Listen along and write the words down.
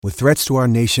With threats to our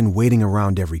nation waiting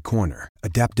around every corner,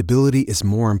 adaptability is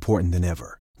more important than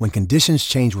ever. When conditions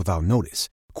change without notice,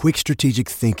 quick strategic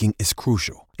thinking is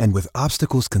crucial. And with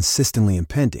obstacles consistently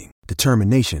impending,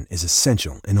 determination is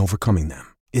essential in overcoming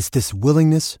them. It's this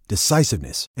willingness,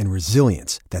 decisiveness, and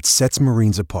resilience that sets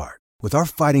Marines apart. With our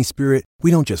fighting spirit, we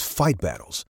don't just fight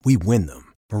battles, we win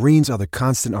them. Marines are the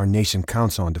constant our nation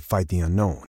counts on to fight the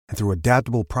unknown. And through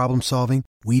adaptable problem solving,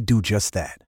 we do just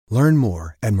that. Learn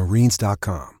more at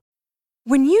marines.com.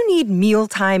 When you need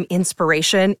mealtime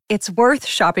inspiration, it's worth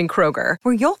shopping Kroger,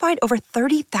 where you'll find over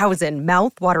 30,000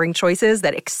 mouth-watering choices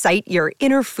that excite your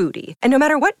inner foodie. And no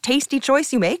matter what tasty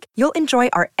choice you make, you'll enjoy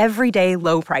our everyday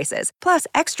low prices, plus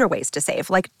extra ways to save,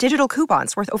 like digital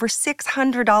coupons worth over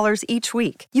 $600 each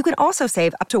week. You can also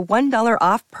save up to $1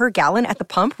 off per gallon at the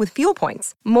pump with fuel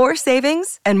points. More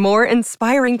savings and more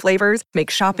inspiring flavors make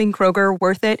shopping Kroger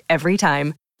worth it every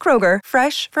time. Kroger,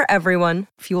 fresh for everyone.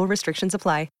 Fuel restrictions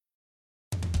apply.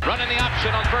 Running the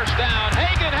option on first down.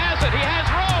 Hagan has it. He has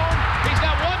room. He's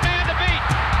got one man to beat.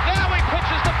 Now he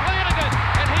pitches to Flanagan,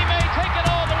 and he may take it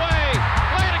all the way.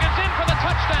 Flanagan's in for the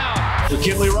touchdown.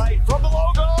 McKinley Wright from the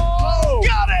logo. Oh,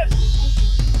 got it!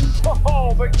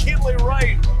 Oh, McKinley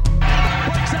Wright.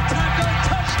 Breaks a tackle.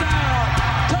 Touchdown.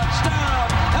 Touchdown.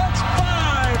 That's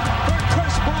 5 for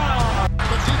Chris Brown.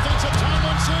 The defensive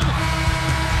Tomlinson.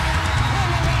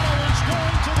 Colorado is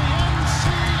going to the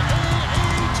NCAA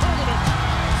tournament.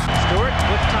 Stewart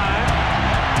with time.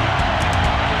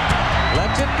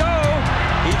 Lets it go.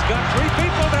 He's got 3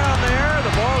 people down there.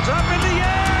 The ball's up in the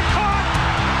air. Caught.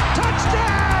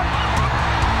 Touchdown.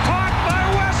 Caught by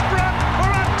Westbrook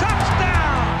for a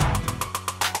touchdown.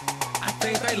 I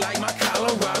think they like my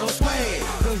Colorado swag.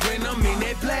 Cause when I'm in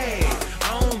that play,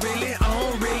 I don't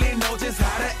really know just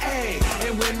how to act.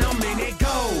 And when I'm in it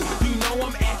go, you know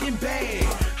I'm acting bad.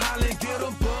 Holly get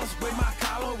a bus with my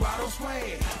Colorado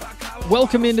swag.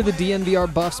 Welcome into the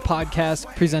DNVR Buffs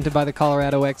podcast presented by the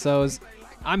Colorado XOs.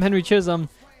 I'm Henry Chisholm,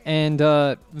 and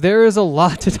there is a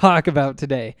lot to talk about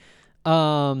today.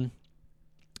 First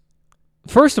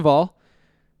of all,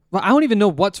 I don't even know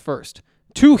what's first.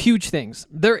 2 huge things.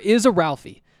 There is a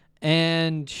Ralphie,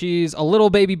 and she's a little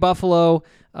baby buffalo.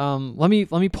 Let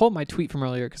me pull up my tweet from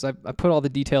earlier because I put all the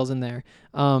details in there.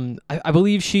 I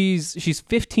believe she's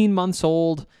 15 months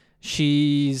old.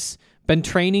 She's been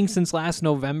training since last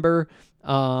November.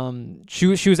 She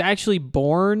was actually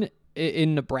born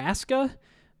in Nebraska,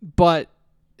 but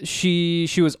she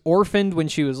was orphaned when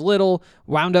she was little,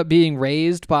 wound up being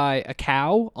raised by a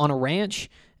cow on a ranch,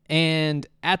 and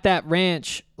at that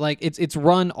ranch, like it's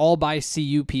run all by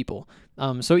CU people.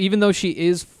 So even though she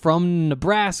is from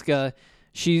Nebraska,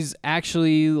 she's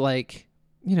actually like,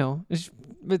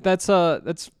 that's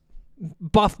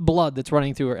buff blood that's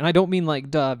running through her. And I don't mean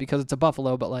like duh because it's a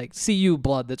buffalo, but like CU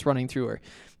blood that's running through her.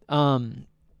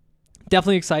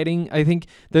 Definitely exciting. I think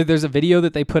there's a video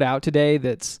that they put out today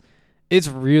it's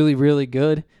really, really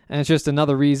good. And it's just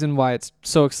another reason why it's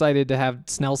so excited to have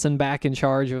Snelson back in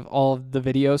charge of all of the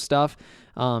video stuff.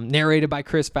 Narrated by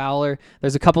Chris Fowler.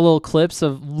 There's a couple little clips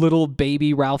of little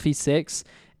baby Ralphie VI,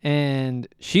 and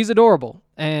she's adorable.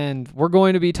 And we're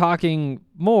going to be talking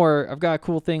more. I've got a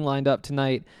cool thing lined up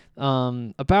tonight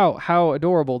about how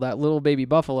adorable that little baby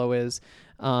buffalo is.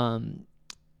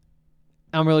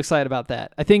 I'm really excited about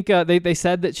that. I think they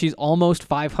said that she's almost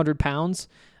 500 pounds.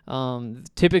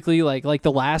 Typically, like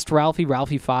the last Ralphie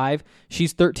VI,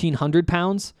 she's 1,300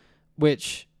 pounds,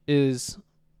 which is,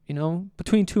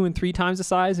 between 2 and 3 times the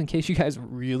size, in case you guys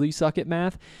really suck at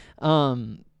math.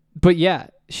 But yeah,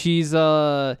 she's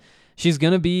going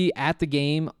to be at the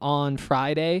game on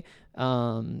Friday,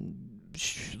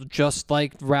 just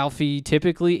like Ralphie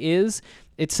typically is.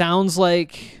 It sounds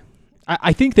like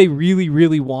I think they really,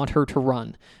 really want her to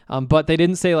run, but they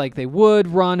didn't say like they would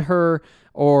run her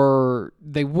or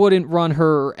they wouldn't run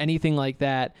her or anything like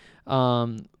that.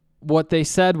 What they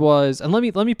said was, and let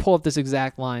me pull up this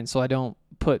exact line so I don't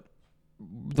put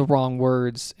the wrong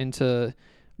words into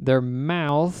their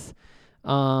mouth.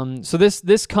 So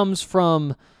this comes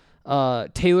from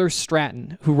Taylor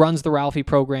Stratton, who runs the Ralphie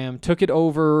program, took it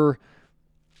over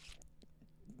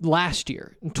last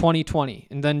year in 2020,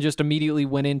 and then just immediately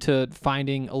went into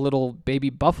finding a little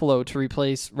baby buffalo to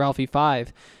replace Ralphie V.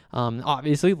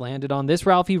 Obviously landed on this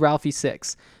Ralphie VI.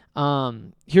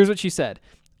 Here's what she said.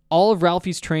 All of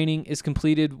Ralphie's training is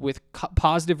completed with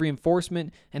positive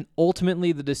reinforcement, and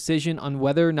ultimately the decision on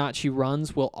whether or not she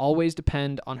runs will always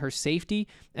depend on her safety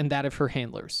and that of her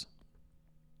handlers.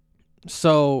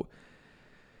 So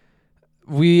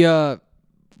hopefully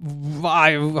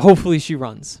she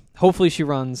runs.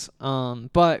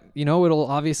 But, it'll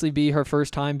obviously be her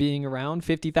first time being around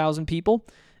 50,000 people.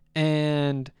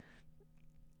 And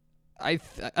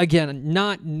again,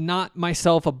 not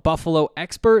myself a Buffalo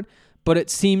expert, but it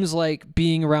seems like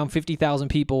being around 50,000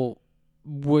 people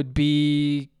would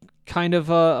be kind of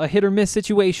a hit or miss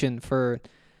situation for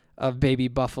a baby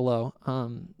buffalo.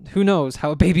 Who knows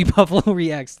how a baby buffalo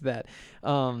reacts to that?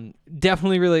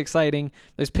 Definitely really exciting.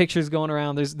 There's pictures going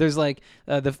around. There's like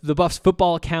the Buffs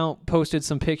football account posted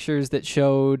some pictures that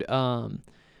showed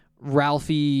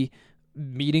Ralphie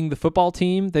meeting the football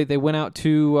team. They went out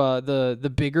to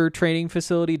the bigger training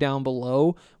facility down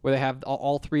below where they have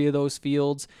all three of those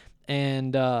fields,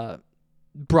 and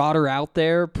brought her out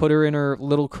there, put her in her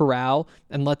little corral,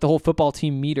 and let the whole football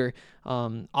team meet her.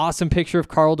 Awesome picture of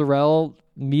Carl Durrell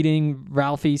meeting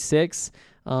Ralphie VI.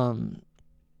 I'm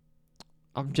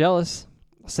jealous.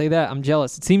 I'll say that. I'm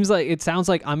jealous. It sounds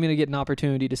like I'm gonna get an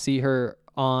opportunity to see her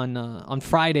on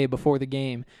Friday before the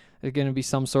game. There's gonna be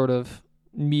some sort of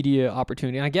media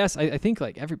opportunity. And I guess I think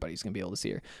like everybody's gonna be able to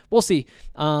see her. We'll see.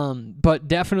 But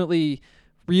definitely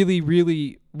really,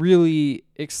 really, really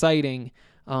exciting.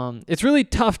 It's really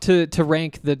tough to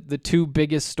rank the two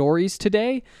biggest stories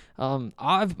today.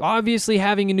 Obviously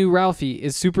having a new Ralphie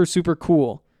is super, super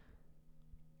cool.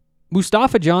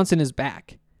 Mustafa Johnson is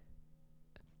back.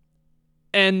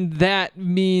 And that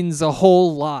means a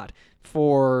whole lot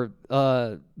for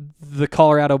the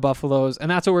Colorado Buffaloes.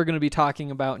 And that's what we're going to be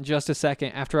talking about in just a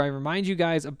second after I remind you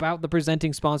guys about the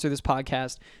presenting sponsor of this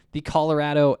podcast, the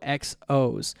Colorado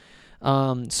XOs.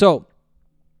 So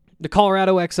the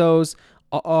Colorado XOs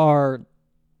are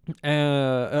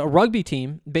a rugby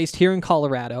team based here in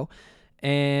Colorado,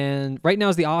 and right now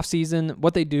is the off season.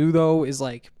 What they do though is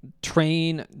like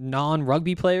train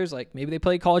non-rugby players, like maybe they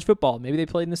play college football, maybe they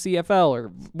played in the CFL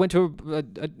or went to a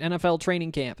NFL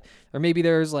training camp, or maybe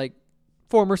there's like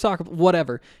former soccer,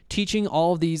 whatever, teaching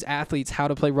all of these athletes how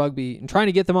to play rugby and trying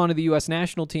to get them onto the U.S.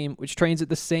 national team, which trains at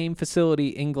the same facility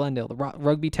in Glendale, the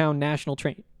Rugby Town National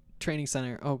Training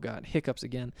Center. Oh God, hiccups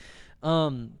again.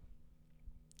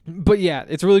 But yeah,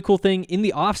 it's a really cool thing. In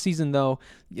the off season though,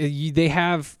 they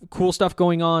have cool stuff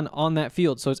going on that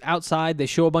field. So it's outside. They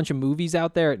show a bunch of movies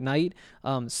out there at night.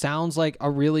 Sounds like a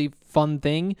really fun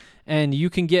thing. And you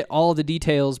can get all the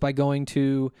details by going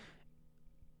to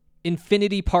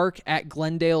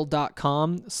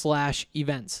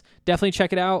infinitypark@glendale.com/events. Definitely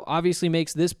check it out. Obviously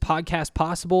makes this podcast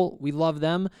possible. We love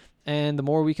them. And the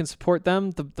more we can support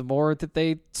them, the more that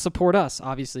they support us.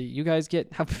 Obviously, you guys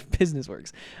get how business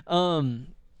works.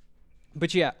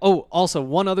 But yeah. Oh, also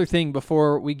one other thing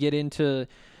before we get into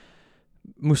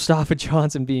Mustafa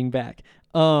Johnson being back.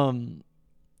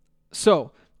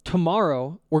 So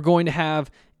tomorrow we're going to have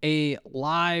a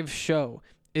live show.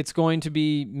 It's going to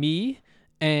be me,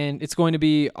 and it's going to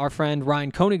be our friend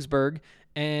Ryan Konigsberg,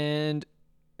 and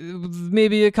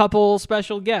maybe a couple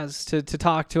special guests to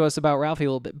talk to us about Ralphie a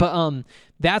little bit. But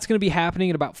that's going to be happening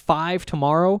at about 5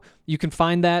 tomorrow. You can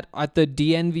find that at the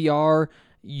DNVR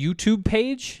YouTube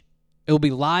page. It'll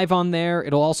be live on there.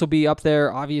 It'll also be up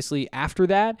there, obviously, after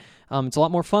that. It's a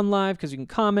lot more fun live because you can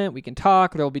comment, we can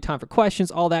talk, there will be time for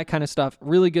questions, all that kind of stuff.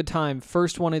 Really good time.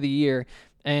 First one of the year.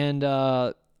 And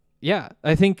yeah,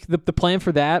 I think the plan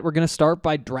for that, we're going to start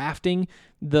by drafting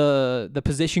the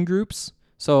position groups.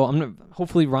 So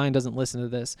hopefully Ryan doesn't listen to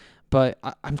this, but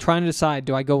I'm trying to decide,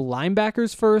 do I go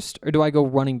linebackers first or do I go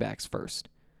running backs first?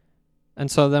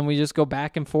 And so then we just go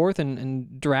back and forth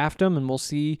and draft them, and we'll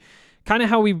see kind of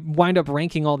how we wind up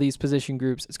ranking all these position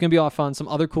groups. It's going to be a lot of fun. Some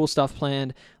other cool stuff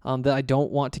planned that I don't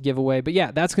want to give away. But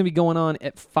yeah, that's going to be going on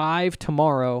at 5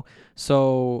 tomorrow.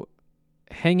 So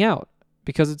hang out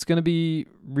because it's going to be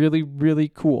really, really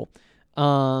cool.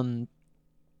 And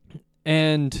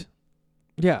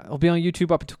yeah, it'll be on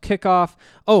YouTube up until kickoff.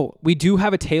 Oh, we do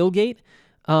have a tailgate.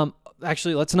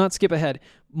 Actually, let's not skip ahead.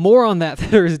 More on that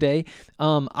Thursday.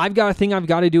 I've got a thing I've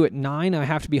got to do at 9. I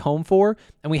have to be home for,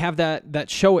 and we have that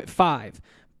show at 5.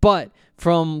 But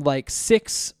from like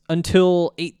 6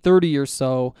 until 8:30 or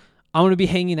so, I'm going to be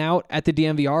hanging out at the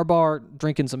DMVR bar,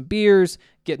 drinking some beers,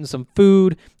 getting some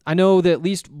food. I know that at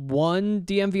least one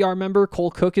DMVR member,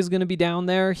 Cole Cook, is going to be down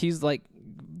there. He's like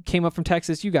came up from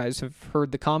Texas. You guys have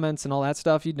heard the comments and all that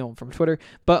stuff. You know him from Twitter.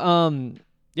 But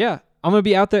yeah, I'm going to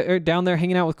be down there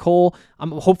hanging out with Cole.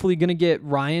 I'm hopefully going to get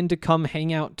Ryan to come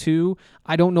hang out too.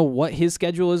 I don't know what his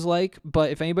schedule is like,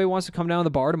 but if anybody wants to come down to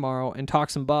the bar tomorrow and talk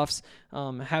some Buffs,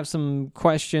 have some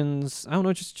questions, I don't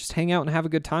know, just hang out and have a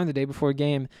good time the day before a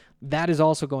game, that is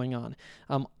also going on.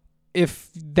 If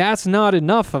that's not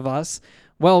enough of us,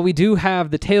 well, we do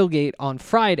have the tailgate on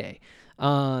Friday.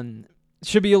 It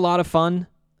should be a lot of fun.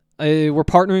 We're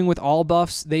partnering with All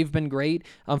Buffs. They've been great.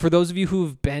 For those of you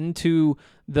who've been to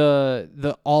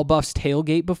the All Buffs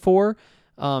tailgate before,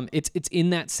 It's in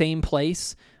that same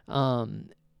place.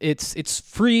 It's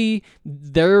free.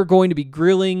 They're going to be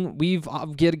grilling. We've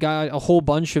got a whole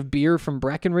bunch of beer from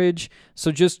Breckenridge.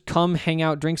 So just come hang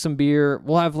out, drink some beer.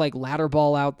 We'll have like ladder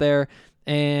ball out there.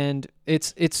 And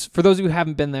it's for those of you who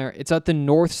haven't been there, it's at the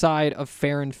north side of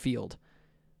Farron Field.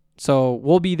 So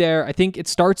we'll be there. I think it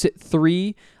starts at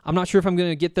 3. I'm not sure if I'm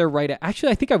going to get there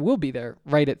actually, I think I will be there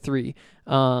right at 3.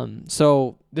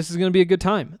 So this is going to be a good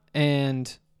time.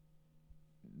 And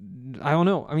I don't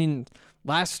know. I mean,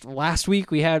 last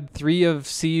week we had 3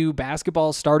 of CU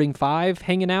basketball starting 5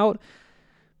 hanging out.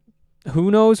 Who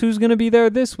knows who's going to be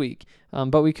there this week?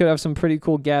 But we could have some pretty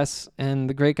cool guests, and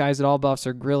the great guys at All Buffs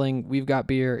are grilling. We've got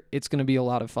beer. It's going to be a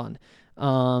lot of fun.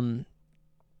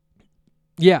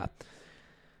 Yeah.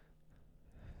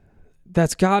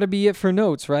 That's got to be it for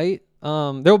notes, right?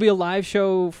 There'll be a live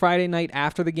show Friday night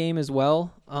after the game as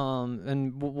well,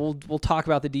 and we'll talk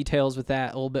about the details with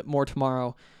that a little bit more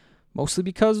tomorrow, mostly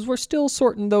because we're still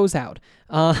sorting those out.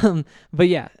 But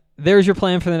yeah, there's your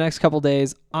plan for the next couple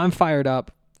days. I'm fired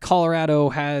up. Colorado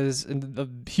has a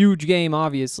huge game,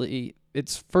 obviously.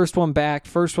 It's first one back,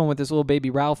 first one with this little baby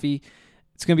Ralphie.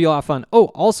 It's going to be a lot of fun. Oh,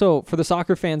 also, for the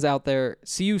soccer fans out there,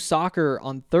 CU Soccer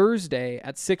on Thursday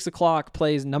at 6 o'clock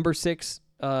plays number 6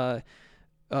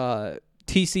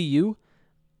 TCU.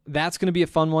 That's going to be a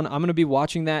fun one. I'm going to be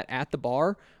watching that at the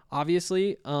bar,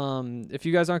 obviously. If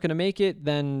you guys aren't going to make it,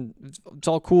 then it's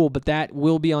all cool, but that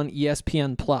will be on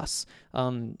ESPN+.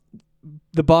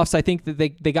 The Buffs, I think that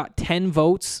they got 10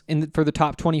 votes for the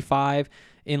top 25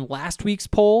 in last week's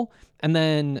poll, and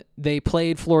then they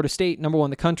played Florida State, number 1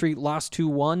 in the country, lost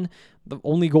 2-1, the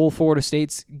only goal Florida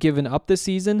State's given up this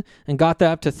season, and got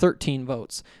that up to 13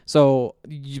 votes. So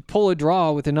you pull a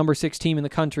draw with the number 6 team in the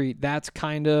country, that's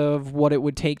kind of what it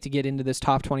would take to get into this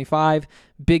top 25.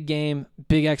 Big game,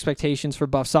 big expectations for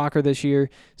Buff Soccer this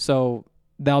year, so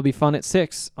that'll be fun at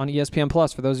 6 on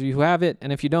ESPN+, for those of you who have it,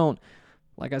 and if you don't,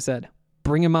 like I said,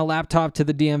 bringing my laptop to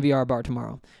the DMVR bar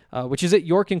tomorrow, which is at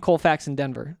York and Colfax in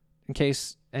Denver, in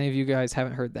case any of you guys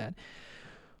haven't heard that.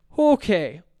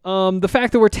 Okay. The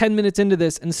fact that we're 10 minutes into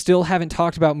this and still haven't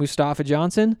talked about Mustafa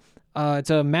Johnson,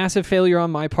 it's a massive failure on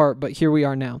my part, but here we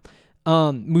are now.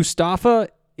 Mustafa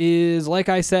is, like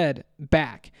I said,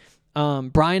 back.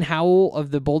 Brian Howell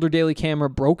of the Boulder Daily Camera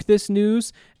broke this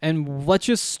news, and let's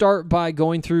just start by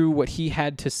going through what he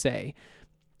had to say.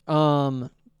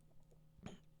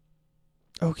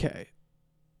 Okay.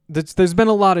 There's been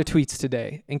a lot of tweets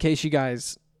today, in case you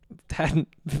guys hadn't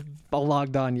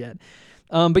logged on yet.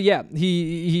 But yeah,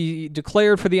 he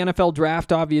declared for the NFL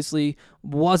draft, obviously,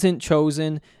 wasn't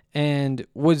chosen, and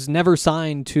was never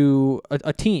signed to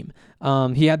a team.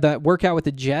 He had that workout with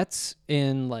the Jets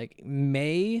in like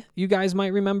May, you guys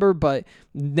might remember, but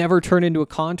never turned into a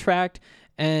contract.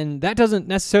 And that doesn't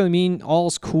necessarily mean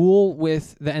all's cool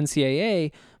with the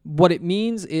NCAA. What it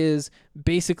means is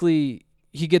basically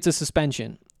he gets a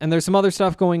suspension. And there's some other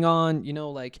stuff going on,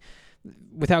 like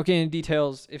without getting into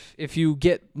details, if you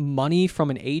get money from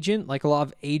an agent, like a lot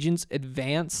of agents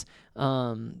advance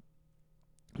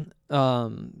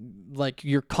like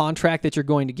your contract that you're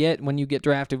going to get when you get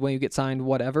drafted, when you get signed,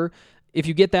 whatever. If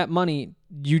you get that money,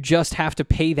 you just have to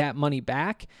pay that money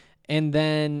back, and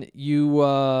then you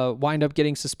wind up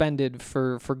getting suspended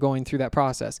for going through that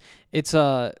process. It's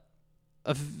an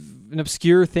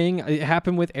obscure thing. It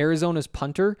happened with Arizona's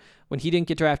punter when he didn't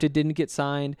get drafted, didn't get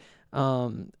signed,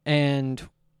 and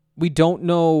we don't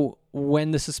know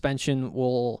when the suspension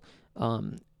will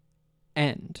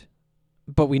end,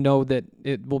 but we know that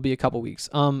it will be a couple weeks.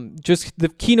 Just the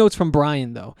keynotes from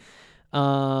Brian, though.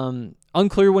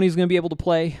 Unclear when he's going to be able to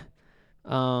play.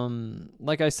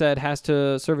 Like I said, has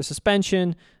to serve a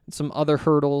suspension and some other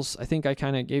hurdles. I think I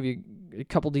kind of gave you a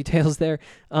couple details there.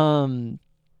 Final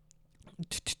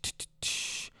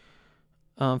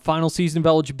season of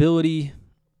eligibility.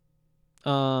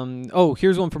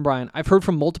 Here's one from Brian. I've heard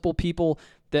from multiple people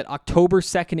that October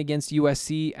 2nd against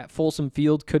USC at Folsom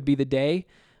Field could be the day.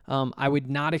 I would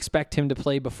not expect him to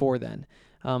play before then.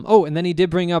 And then he did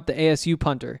bring up the ASU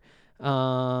punter,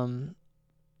 who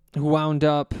wound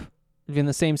up in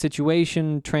the same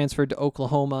situation, transferred to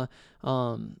Oklahoma.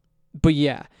 But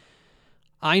yeah,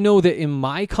 I know that in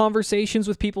my conversations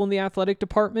with people in the athletic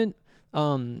department,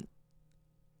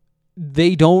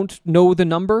 they don't know the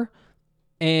number,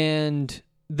 and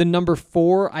the number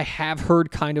 4 I have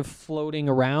heard kind of floating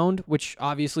around, which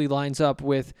obviously lines up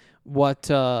with what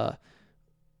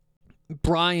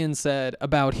Brian said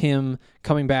about him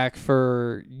coming back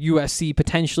for USC,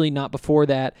 potentially not before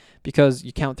that, because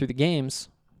you count through the games.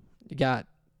 You got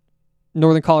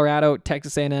Northern Colorado,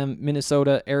 Texas A&M,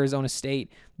 Minnesota, Arizona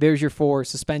State. There's your 4.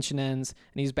 Suspension ends,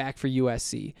 and he's back for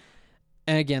USC.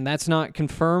 And again, that's not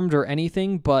confirmed or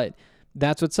anything, but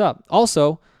that's what's up.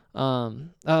 Also,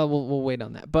 we'll wait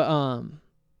on that. But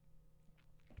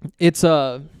it's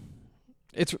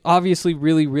obviously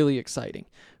really, really exciting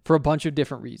for a bunch of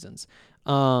different reasons.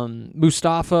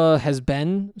 Mustafa has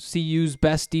been CU's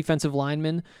best defensive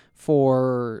lineman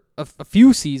for a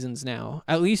few seasons now,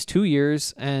 at least 2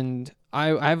 years, and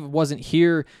I wasn't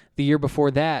here the year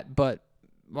before that, but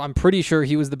I'm pretty sure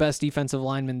he was the best defensive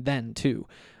lineman then too.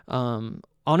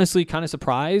 Honestly, kind of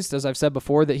surprised, as I've said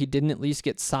before, that he didn't at least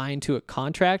get signed to a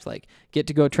contract, like get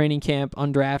to go training camp,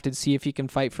 undrafted, see if he can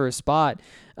fight for a spot.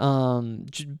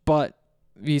 But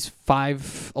he's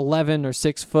 5'11" or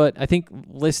 6 foot. I think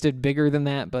listed bigger than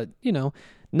that, but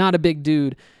not a big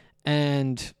dude.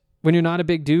 And when you're not a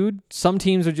big dude, some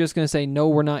teams are just going to say, no,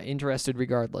 we're not interested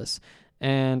regardless.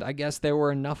 And I guess there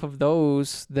were enough of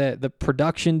those that the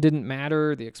production didn't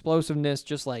matter, the explosiveness,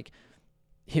 just like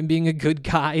him being a good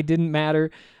guy didn't matter.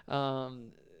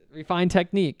 Refined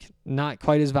technique, not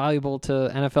quite as valuable to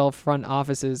NFL front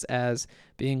offices as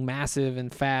being massive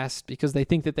and fast, because they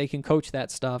think that they can coach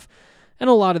that stuff. And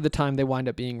a lot of the time they wind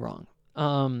up being wrong.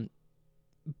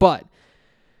 But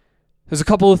there's a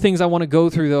couple of things I want to go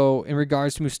through, though, in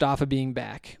regards to Mustafa being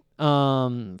back.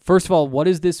 First of all, what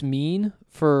does this mean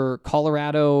for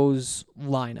Colorado's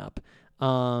lineup?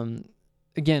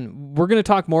 Again, we're going to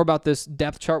talk more about this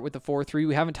depth chart with the 4-3.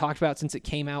 We haven't talked about it since it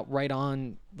came out right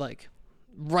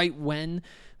when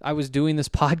I was doing this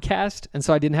podcast. And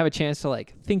so I didn't have a chance to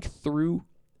think through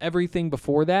everything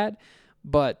before that.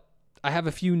 But I have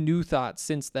a few new thoughts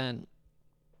since then.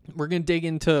 We're going to dig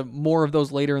into more of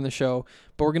those later in the show,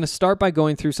 but we're going to start by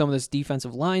going through some of this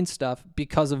defensive line stuff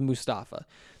because of Mustafa.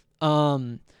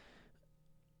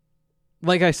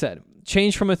 Like I said,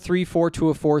 change from a 3-4 to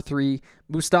a 4-3.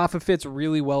 Mustafa fits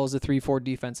really well as a 3-4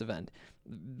 defensive end.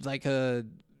 The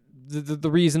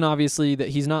reason, obviously, that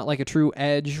he's not like a true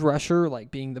edge rusher,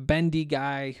 like being the bendy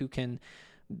guy who can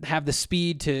have the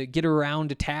speed to get around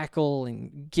to tackle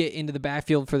and get into the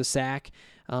backfield for the sack,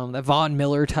 that Von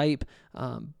Miller type.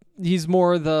 He's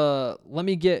more let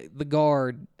me get the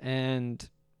guard and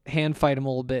hand fight him a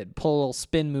little bit, pull a little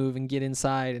spin move and get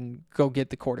inside and go get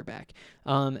the quarterback.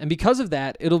 And because of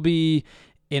that, it'll be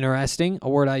interesting, a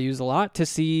word I use a lot, to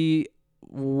see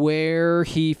where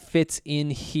he fits in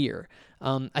here.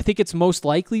 I think it's most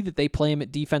likely that they play him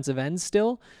at defensive end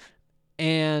still.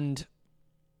 And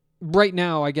right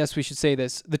now, I guess we should say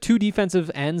this. The 2 defensive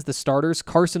ends, the starters,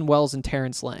 Carson Wells and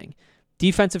Terrence Lang.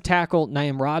 Defensive tackle,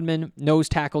 Naim Rodman. Nose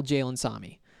tackle, Jalen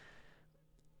Sami.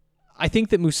 I think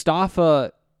that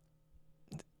Mustafa,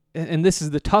 and this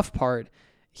is the tough part,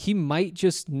 he might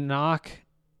just knock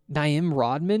Naim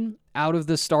Rodman out of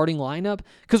the starting lineup.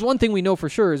 Because one thing we know for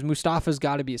sure is Mustafa's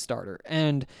got to be a starter.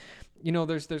 And,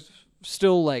 there's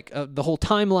still the whole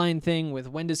timeline thing with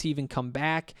when does he even come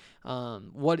back?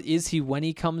 What is he when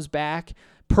he comes back?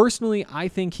 Personally, I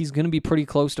think he's going to be pretty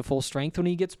close to full strength when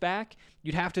he gets back.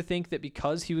 You'd have to think that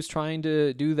because he was trying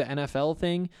to do the NFL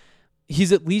thing,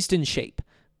 he's at least in shape.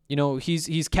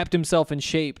 He's kept himself in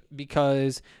shape,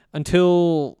 because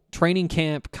until training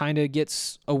camp kind of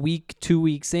gets a week, 2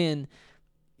 weeks in,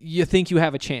 you think you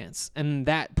have a chance. And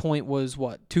that point was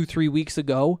 2-3 weeks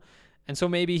ago. And so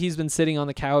maybe he's been sitting on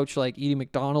the couch eating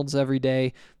McDonald's every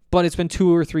day, but it's been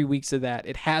 2 or 3 weeks of that.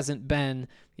 It hasn't been,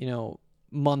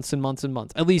 months and months and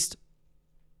months. At least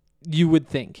you would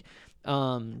think.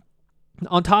 On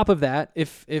top of that,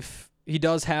 if he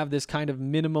does have this kind of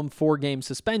minimum 4-game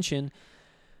suspension,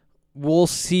 we'll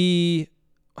see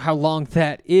how long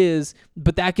that is,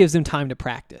 but that gives him time to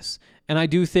practice. And I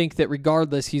do think that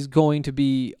regardless, he's going to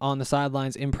be on the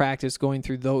sidelines in practice, going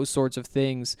through those sorts of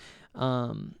things,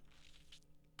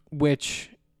 which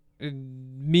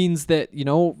means that,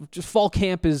 just fall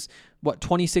camp is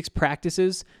 26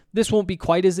 practices. This won't be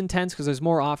quite as intense because there's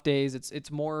more off days.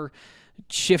 It's more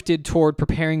shifted toward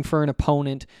preparing for an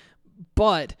opponent,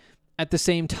 but at the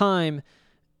same time,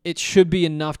 it should be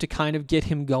enough to kind of get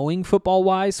him going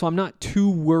football-wise, so I'm not too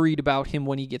worried about him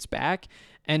when he gets back.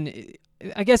 And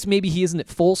I guess maybe he isn't at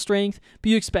full strength, but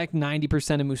you expect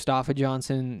 90% of Mustafa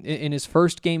Johnson in his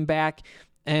first game back,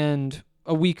 and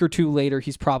a week or 2 later,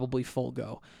 he's probably full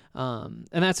go. And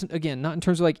that's, again, not in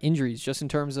terms of injuries, just in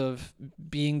terms of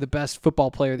being the best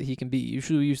football player that he can be.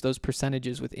 Usually we use those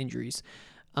percentages with injuries.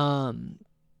 It's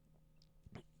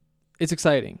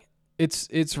exciting.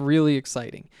 It's really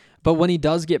exciting. But when he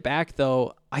does get back,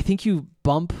 though, I think you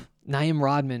bump Naim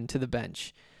Rodman to the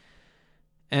bench.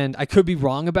 And I could be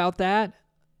wrong about that,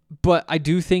 But I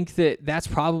do think that that's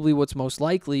probably what's most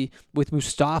likely with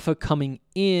Mustafa coming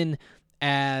in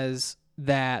as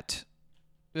that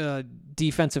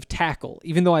defensive tackle.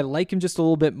 Even though I like him just a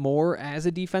little bit more as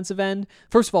a defensive end.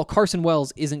 First of all, Carson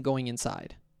Wells isn't going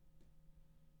inside.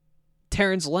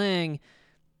 Terrence Lang,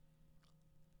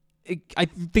 I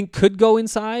think could go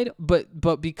inside, but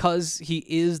because he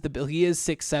is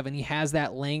 6'7", he has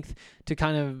that length to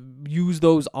kind of use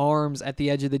those arms at the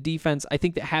edge of the defense. I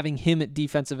think that having him at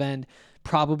defensive end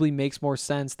probably makes more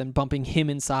sense than bumping him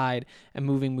inside and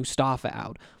moving Mustafa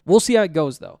out. We'll see how it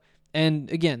goes though. And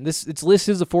again, it's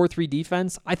listed as a 4-3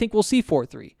 defense. I think we'll see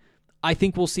 4-3. I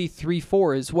think we'll see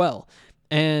 3-4 as well.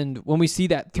 And when we see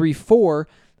that 3-4,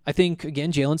 I think,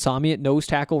 again, Jalen Sami at nose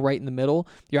tackle right in the middle.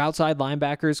 Your outside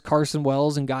linebackers, Carson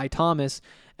Wells and Guy Thomas.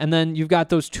 And then you've got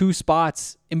those two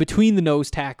spots in between the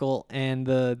nose tackle and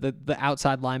the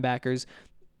outside linebackers.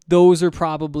 Those are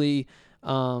probably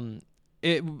Terrence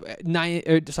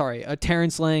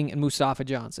Lang and Mustafa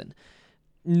Johnson.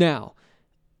 Now,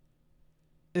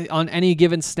 on any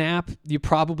given snap, you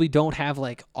probably don't have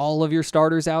like all of your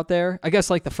starters out there. I guess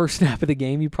like the first snap of the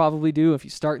game you probably do. If you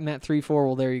start in that 3-4,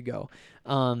 well, there you go.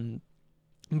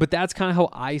 But that's kind of how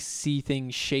I see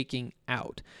things shaking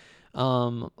out.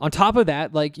 On top of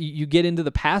that, like you get into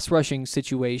the pass rushing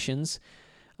situations.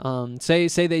 Say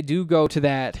they do go to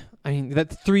that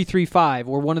 3-3-5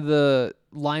 where one of the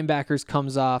linebackers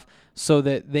comes off so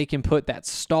that they can put that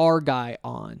star guy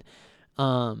on.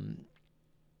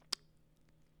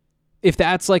 If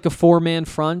that's like a 4-man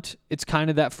front, it's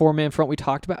kind of that 4-man front we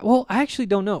talked about. Well, I actually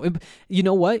don't know. You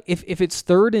know what? If it's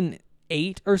 3rd and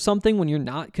 8 or something, when you're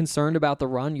not concerned about the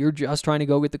run, you're just trying to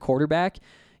go get the quarterback,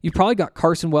 you've probably got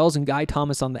Carson Wells and Guy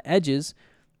Thomas on the edges.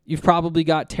 You've probably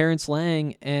got Terrence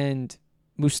Lang and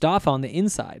Mustafa on the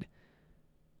inside,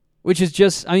 which is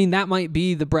just, that might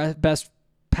be the best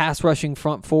pass rushing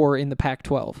front 4 in the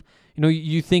Pac-12.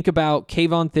 You think about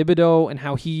Kayvon Thibodeau and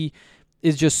how he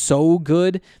is just so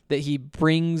good that he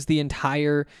brings the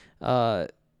entire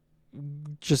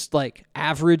just like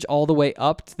average all the way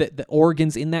up to the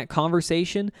Oregon's in that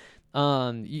conversation.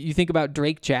 You think about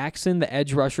Drake Jackson, the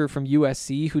edge rusher from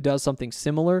USC, who does something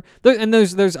similar. And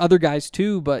there's other guys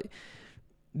too, but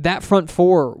that front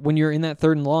 4, when you're in that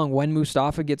 3rd and long, when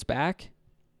Mustafa gets back,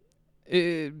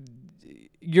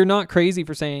 you're not crazy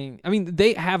for saying,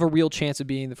 they have a real chance of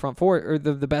being the front 4 or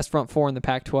the best front 4 in the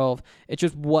Pac-12. It's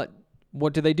just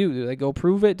what do they do? Do they go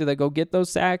prove it? Do they go get those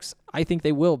sacks? I think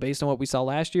they will based on what we saw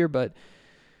last year, but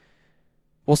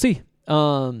we'll see.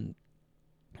 Really,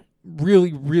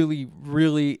 really,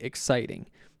 really exciting.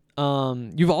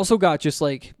 You've also got just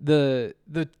like the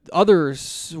other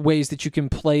ways that you can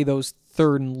play those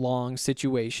 3rd and long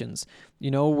situations,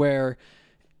 where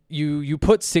you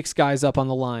put 6 guys up on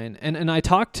the line. And I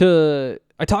talked to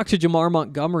Jamar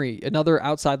Montgomery, another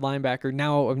outside linebacker,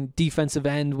 now a defensive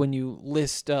end when you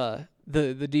list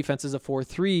the defense is a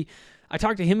 4-3. I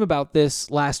talked to him about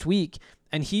this last week,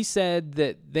 and he said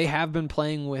that they have been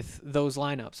playing with those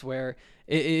lineups where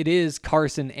it is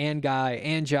Carson and Guy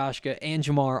and Joshka and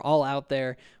Jamar all out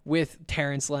there with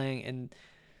Terrence Lang. And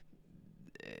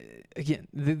again,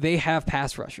 they have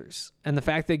pass rushers. And the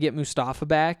fact they get Mustafa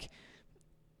back,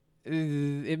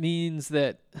 it means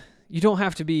that you don't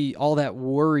have to be all that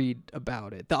worried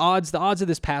about it. The odds of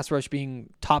this pass rush being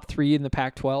top 3 in the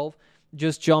Pac-12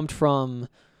 just jumped from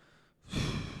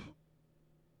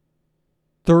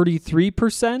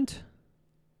 33%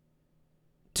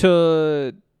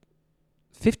 to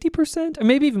 50%, or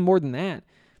maybe even more than that.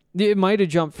 It might have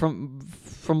jumped from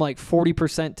like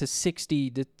 40% to 60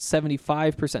 to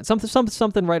 75%,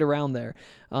 something right around there.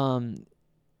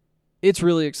 It's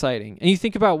really exciting. And you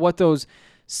think about what those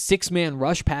 6-man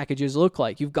rush packages look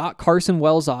like. You've got Carson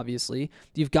Wells, obviously.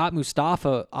 You've got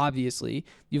Mustafa, obviously.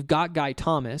 You've got Guy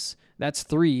Thomas. That's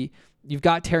 3. You've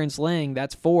got Terrence Lang.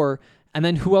 That's 4. And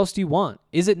then who else do you want?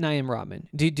 Is it Naeem Rodman?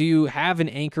 Do you have an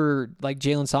anchor like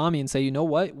Jalen Sami and say, you know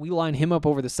what? We line him up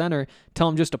over the center, tell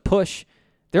him just to push.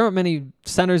 There aren't many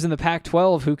centers in the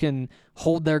Pac-12 who can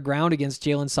hold their ground against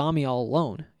Jalen Sami all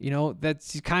alone.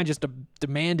 That's kind of just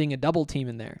demanding a double team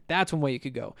in there. That's one way you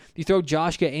could go. You throw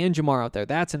Joshka and Jamar out there.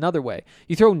 That's another way.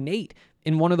 You throw Nate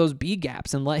in one of those B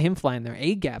gaps and let him fly in there.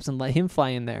 A gaps and let him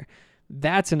fly in there.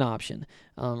 That's an option.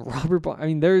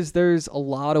 There's a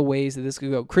lot of ways that this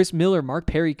could go. Chris Miller, Mark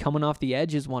Perry coming off the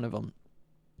edge is one of them.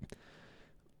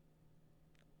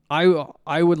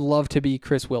 I would love to be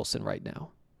Chris Wilson right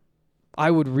now.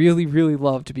 I would really, really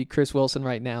love to be Chris Wilson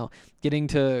right now, getting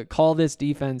to call this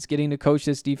defense, getting to coach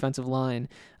this defensive line.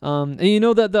 And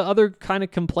the other kind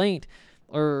of complaint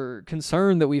or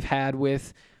concern that we've had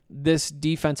with this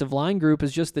defensive line group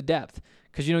is just the depth.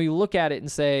 Because, you look at it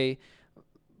and say,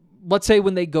 let's say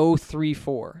when they go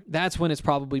 3-4, that's when it's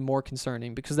probably more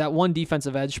concerning, because that one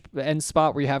defensive end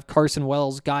spot where you have Carson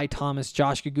Wells, Guy Thomas,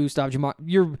 Josh Gustav,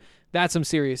 Jamar, that's some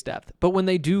serious depth. But when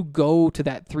they do go to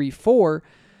that 3-4,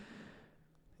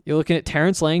 you're looking at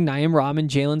Terrence Lang, Naeem Rahman,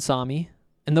 Jalen Sami,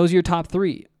 and those are your top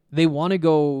three. They want to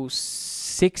go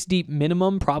 6 deep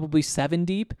minimum, probably 7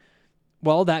 deep.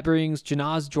 Well, that brings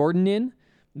Janaz Jordan in.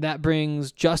 That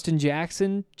brings Justin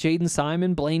Jackson, Jaden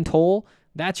Simon, Blaine Toll.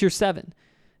 That's your 7.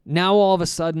 Now, all of a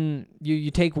sudden,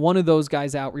 you take one of those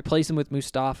guys out, replace him with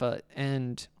Mustafa,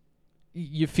 and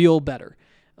you feel better.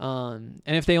 And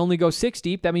if they only go 6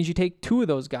 deep, that means you take 2 of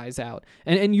those guys out.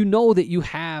 And you know that you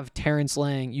have Terrence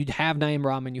Lang, you have Naeem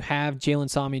Rahman, you have Jalen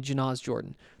Sami, Janaz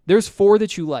Jordan. There's 4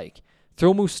 that you like.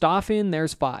 Throw Mustafa in,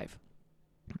 there's 5.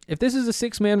 If this is a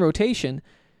 6-man rotation,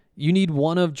 you need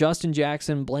one of Justin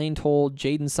Jackson, Blaine Toll,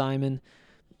 Jaden Simon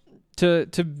to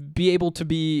be able to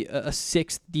be a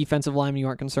 6th defensive lineman you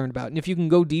aren't concerned about. And if you can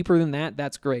go deeper than that,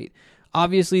 that's great.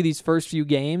 Obviously, these first few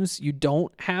games, you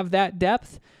don't have that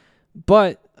depth.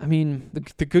 But, I mean,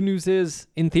 the good news is,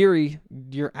 in theory,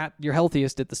 you're at your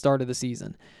healthiest at the start of the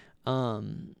season.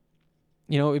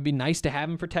 It'd be nice to have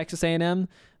him for Texas A&M,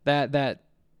 that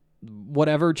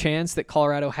whatever chance that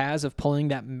Colorado has of pulling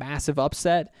that massive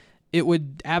upset, it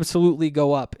would absolutely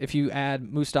go up if you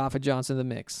add Mustafa Johnson to the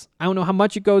mix. I don't know how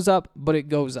much it goes up, but it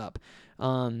goes up.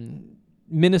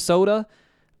 Minnesota,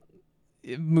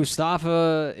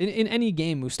 Mustafa, in any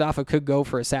game, Mustafa could go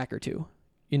for a sack or 2.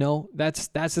 That's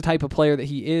the type of player that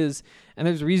he is. And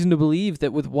there's reason to believe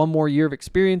that with one more year of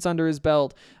experience under his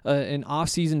belt, an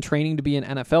off-season training to be an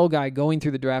NFL guy, going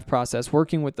through the draft process,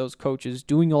 working with those coaches,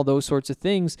 doing all those sorts of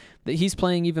things, that he's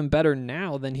playing even better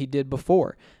now than he did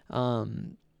before.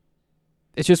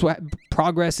 It's just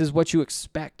progress is what you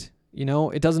expect.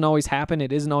 It doesn't always happen.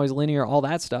 It isn't always linear, all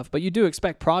that stuff. But you do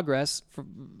expect progress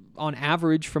on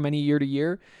average from any year to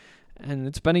year. And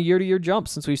it's been a year-to-year jump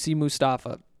since we see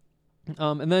Mustafa.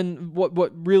 And then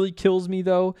what really kills me,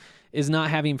 though, is not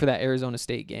having him for that Arizona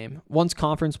State game. Once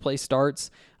conference play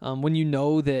starts, when you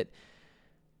know that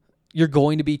you're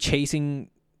going to be chasing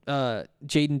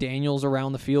Jaden Daniels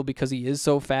around the field because he is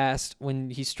so fast, when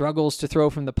he struggles to throw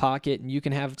from the pocket and you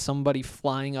can have somebody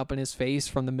flying up in his face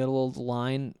from the middle of the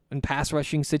line in pass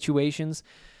rushing situations,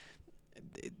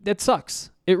 that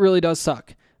sucks. It really does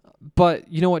suck.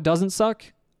 But you know what doesn't suck?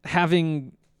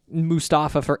 Having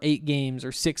Mustafa for 8 games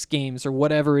or 6 games or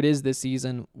whatever it is this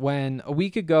season, when a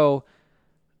week ago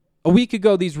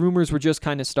these rumors were just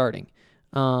kind of starting.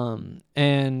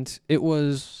 And it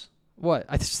was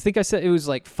I think I said it was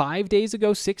like 5 days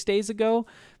ago, 6 days ago,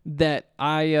 that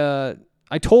I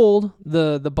told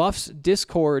the Buffs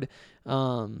Discord,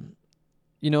 the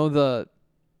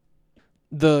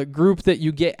group that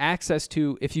you get access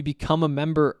to if you become a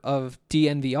member of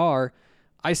DNVR.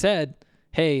 I said,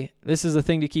 hey, this is a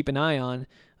thing to keep an eye on.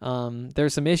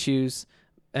 There's some issues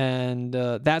and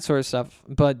that sort of stuff.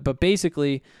 But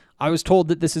basically, I was told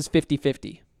that this is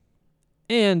 50-50.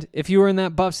 And if you were in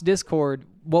that Buffs Discord,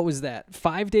 what was that,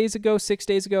 5 days ago, 6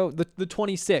 days ago? The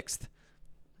 26th,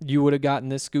 you would have gotten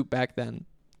this scoop back then.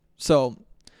 So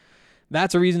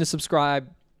that's a reason to subscribe.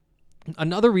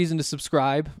 Another reason to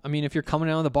subscribe, I mean, if you're coming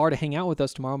out of the bar to hang out with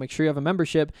us tomorrow, make sure you have a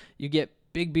membership. You get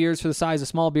big beers for the size of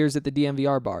small beers at the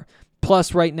DNVR bar.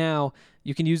 Plus, right now,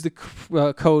 you can use the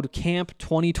code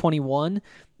CAMP2021,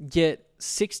 get a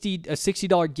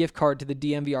 $60 gift card to the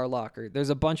DNVR locker.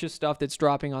 There's a bunch of stuff that's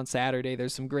dropping on Saturday.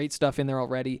 There's some great stuff in there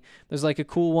already. There's like a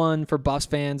cool one for Buffs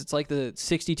fans. It's like the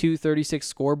 62-36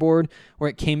 scoreboard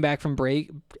where it came back from break,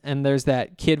 and there's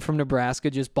that kid from Nebraska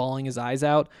just bawling his eyes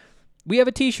out. We have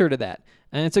a t-shirt of that,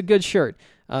 and it's a good shirt.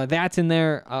 That's in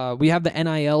there. We have the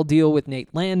NIL deal with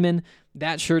Nate Landman.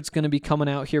 That shirt's going to be coming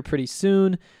out here pretty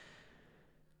soon.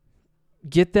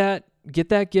 Get that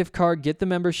gift card, get the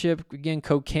membership, again,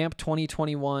 code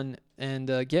CAMP2021,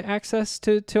 and get access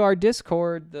to our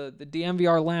Discord, the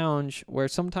DNVR Lounge, where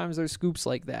sometimes there's scoops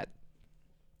like that.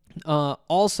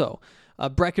 Also,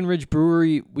 Breckenridge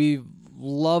Brewery, we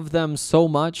love them so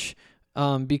much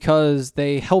because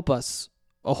they help us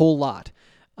a whole lot.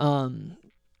 Like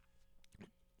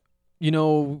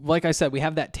I said, we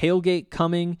have that tailgate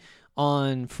coming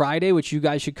on Friday, which you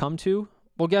guys should come to.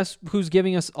 Well, guess who's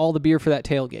giving us all the beer for that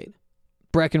tailgate?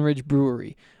 Breckenridge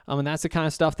Brewery. And that's the kind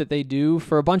of stuff that they do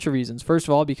for a bunch of reasons. First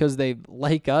of all, because they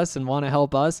like us and want to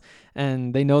help us,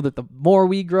 and they know that the more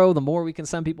we grow, the more we can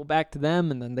send people back to them,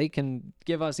 and then they can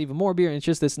give us even more beer, and it's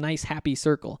just this nice, happy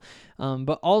circle.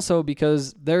 But also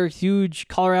because they're huge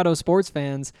Colorado sports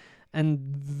fans, and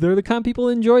they're the kind of people who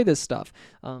enjoy this stuff.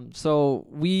 So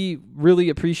we really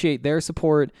appreciate their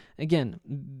support. Again,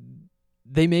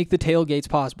 they make the tailgates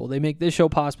possible. They make this show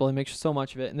possible. They make so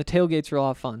much of it, and the tailgates are a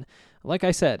lot of fun. Like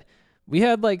I said, we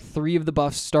had like 3 of the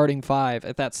Buffs starting 5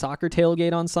 at that soccer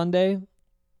tailgate on Sunday.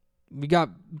 We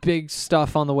got big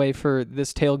stuff on the way for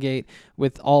this tailgate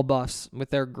with all Buffs with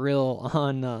their grill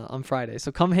on Friday.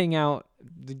 So come hang out.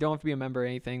 You don't have to be a member or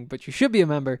anything, but you should be a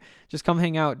member. Just come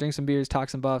hang out, drink some beers, talk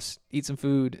some Buffs, eat some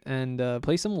food, and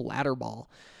play some ladder ball.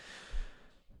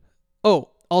 Oh,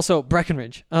 also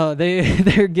Breckenridge.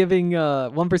 They're giving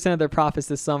 1% of their profits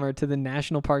this summer to the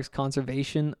National Parks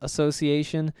Conservation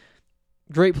Association.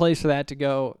 Great place for that to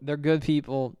go. They're good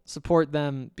people. Support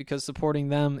them, because supporting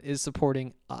them is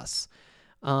supporting us.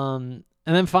 And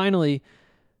then finally,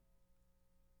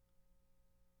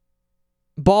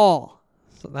 ball.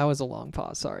 So that was a long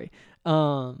pause. Sorry.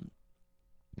 Ball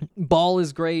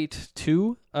is great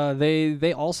too.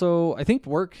 They also, I think,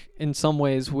 work in some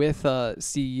ways with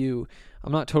CU.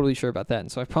 I'm not totally sure about that,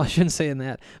 and so I probably shouldn't say in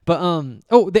that. But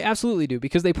they absolutely do,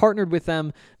 because they partnered with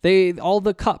them. All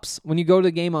the cups, when you go to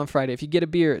the game on Friday, if you get a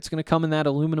beer, it's going to come in that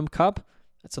aluminum cup.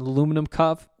 It's an aluminum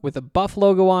cup with a Buff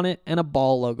logo on it and a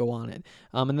Ball logo on it.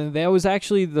 And then that was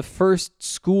actually the first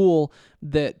school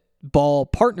that Ball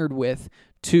partnered with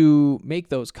to make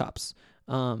those cups.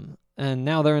 And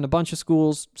now they're in a bunch of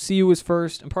schools. CU was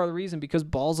first, and part of the reason, because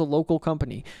Ball's a local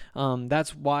company.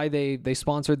 That's why they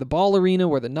sponsored the Ball Arena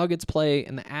where the Nuggets play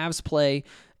and the Avs play,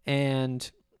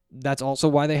 and that's also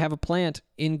why they have a plant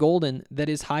in Golden that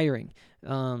is hiring.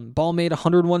 Ball made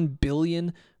 101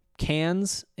 billion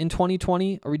cans in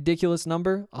 2020, a ridiculous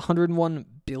number, 101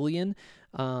 billion.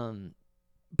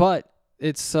 But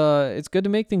it's good to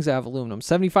make things out of aluminum.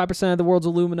 75% of the world's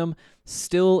aluminum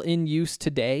still in use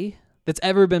today that's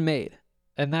ever been made.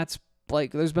 And that's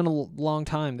like, there's been a long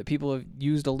time that people have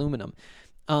used aluminum.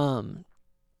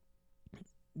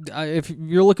 If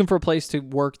you're looking for a place to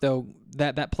work, though,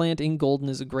 that plant in Golden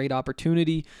is a great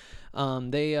opportunity.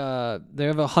 They have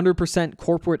a 100%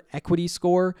 corporate equity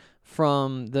score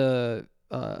from the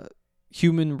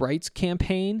Human Rights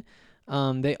Campaign.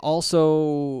 They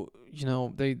also,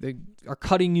 they are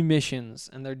cutting emissions,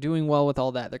 and they're doing well with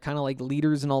all that. They're kind of like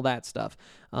leaders and all that stuff.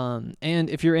 And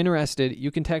if you're interested,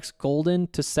 you can text Golden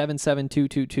to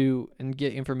 77222 and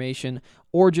get information,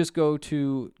 or just go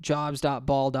to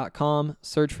jobs.ball.com,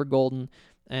 search for Golden,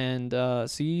 and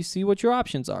see what your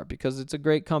options are, because it's a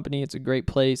great company, it's a great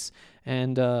place,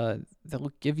 and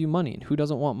they'll give you money, and who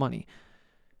doesn't want money?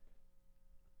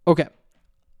 Okay.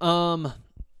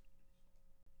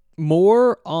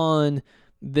 More on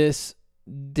this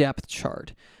depth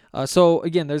chart. So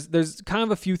again, there's kind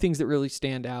of a few things that really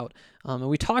stand out. And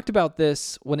we talked about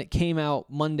this when it came out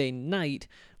Monday night,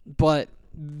 but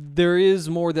there is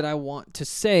more that I want to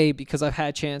say, because I've had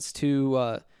a chance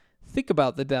to think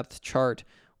about the depth chart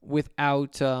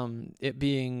without it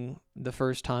being the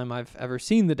first time I've ever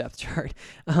seen the depth chart.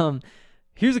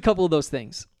 Here's a couple of those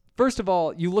things. First of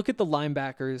all, you look at the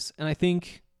linebackers, and I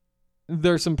think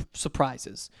there's some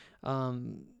surprises.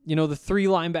 The 3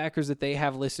 linebackers that they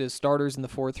have listed as starters in the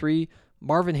 4-3,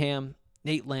 Marvin Ham,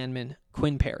 Nate Landman,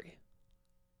 Quinn Perry.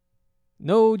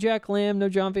 No Jack Lamb, no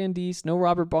John Van Diest, no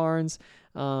Robert Barnes.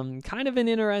 Kind of an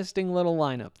interesting little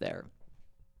lineup there.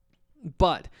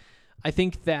 But I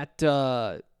think that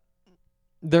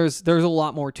there's a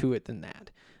lot more to it than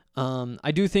that.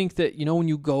 I do think that, when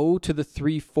you go to the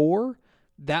 3-4,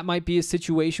 that might be a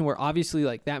situation where obviously,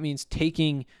 like, that means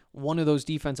taking one of those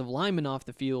defensive linemen off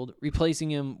the field, replacing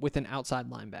him with an outside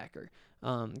linebacker,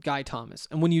 Guy Thomas.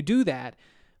 And when you do that,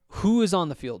 who is on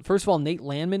the field? First of all, Nate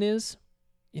Landman is.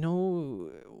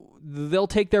 They'll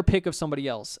take their pick of somebody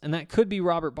else, and that could be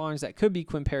Robert Barnes, that could be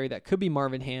Quinn Perry, that could be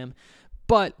Marvin Ham.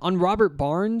 But on Robert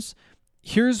Barnes,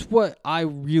 here's what I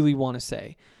really want to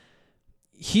say.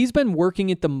 He's been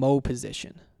working at the Mo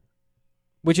position,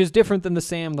 which is different than the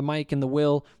Sam, the Mike, and the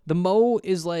Will. The Mo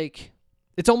is like,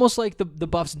 it's almost like the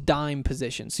Buffs' dime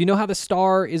position. So you know how the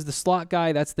star is the slot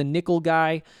guy, that's the nickel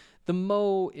guy. The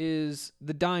Mo is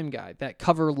the dime guy, that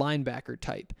cover linebacker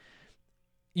type.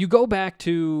 You go back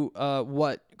to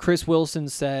what Chris Wilson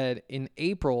said in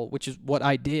April, which is what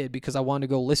I did because I wanted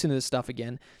to go listen to this stuff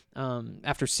again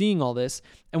after seeing all this.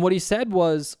 And what he said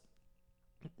was,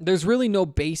 there's really no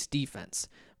base defense.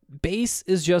 Base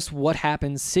is just what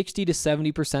happens 60 to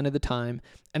 70% of the time,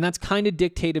 and that's kind of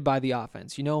dictated by the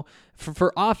offense.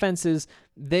 For offenses,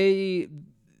 there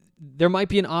might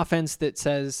be an offense that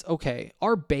says, okay,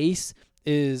 our base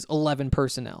is 11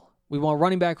 personnel. We want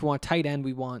running back, we want tight end,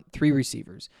 we want 3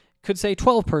 receivers. Could say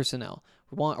 12 personnel.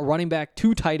 We want a running back,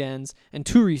 2 tight ends, and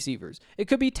 2 receivers. It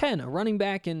could be 10, a running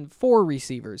back and 4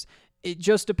 receivers. It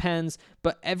just depends,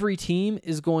 but every team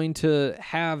is going to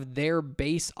have their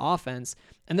base offense,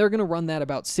 and they're going to run that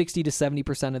about 60 to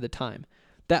 70% of the time.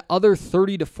 That other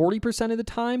 30 to 40% of the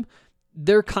time,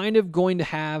 they're kind of going to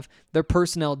have their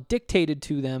personnel dictated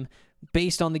to them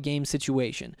based on the game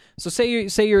situation. So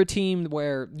say you're a team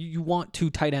where you want 2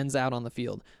 tight ends out on the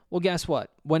field. Well, guess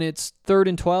what? When it's 3rd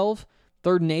and 12,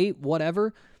 3rd and 8,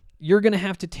 whatever, you're going to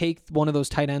have to take one of those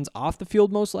tight ends off the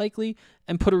field most likely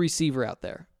and put a receiver out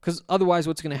there. Because otherwise,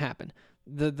 what's going to happen?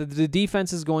 The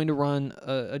defense is going to run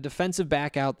a defensive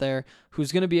back out there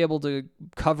who's going to be able to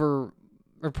cover,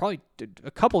 or probably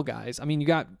a couple guys. I mean, you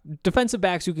got defensive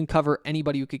backs who can cover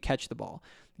anybody who could catch the ball.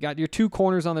 You got your 2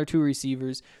 corners on their 2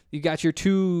 receivers. You got your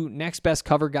 2 next best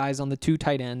cover guys on the 2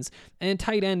 tight ends. And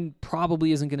tight end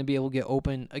probably isn't going to be able to get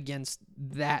open against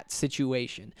that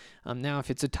situation. Now, if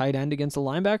it's a tight end against a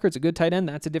linebacker, it's a good tight end,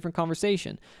 that's a different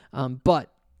conversation. But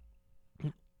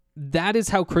that is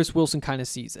how Chris Wilson kind of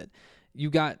sees it. You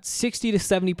got 60 to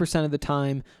 70% of the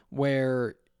time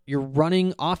where you're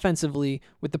running offensively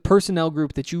with the personnel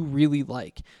group that you really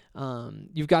like.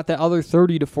 You've got that other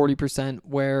 30 to 40%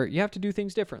 where you have to do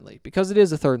things differently because it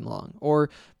is a 3rd and long, or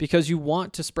because you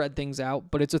want to spread things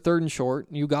out, but it's a 3rd and short.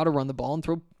 And you got to run the ball and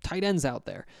throw tight ends out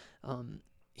there.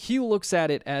 He looks at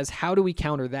it as, how do we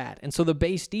counter that? And so the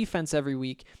base defense every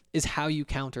week is how you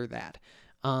counter that.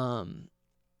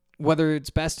 Whether it's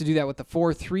best to do that with a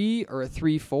 4-3 or a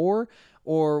 3-4,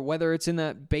 or whether it's in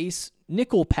that base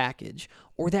nickel package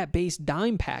or that base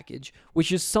dime package,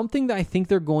 which is something that I think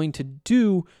they're going to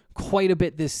do quite a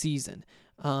bit this season.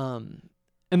 And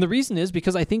the reason is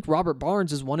because I think Robert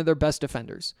Barnes is one of their best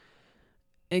defenders.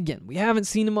 Again, we haven't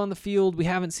seen him on the field. We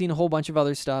haven't seen a whole bunch of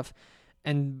other stuff.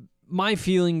 And my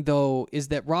feeling, though, is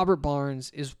that Robert Barnes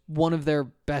is one of their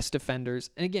best defenders.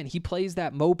 And again, he plays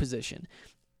that Mo position.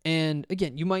 And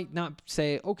again, you might not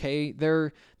say, okay,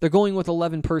 they're going with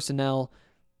 11 personnel.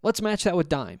 Let's match that with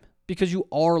dime because you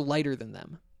are lighter than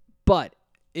them. But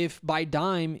if by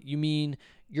dime you mean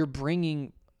you're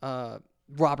bringing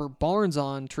Robert Barnes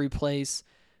on to replace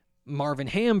Marvin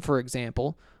Ham, for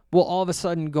example, well, all of a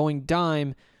sudden going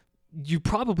dime, you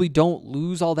probably don't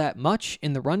lose all that much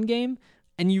in the run game.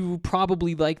 And you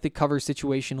probably like the cover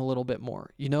situation a little bit more,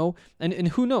 you know? And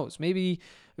who knows? Maybe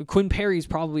Quinn Perry's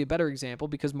probably a better example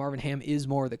because Marvin Ham is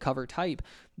more the cover type.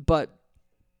 But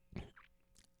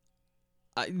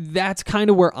that's kind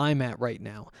of where I'm at right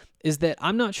now, is that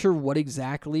I'm not sure what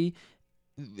exactly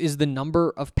is the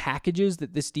number of packages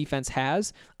that this defense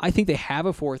has. I think they have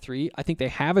a 4-3. I think they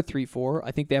have a 3-4. I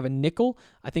think they have a nickel.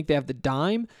 I think they have the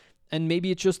dime. And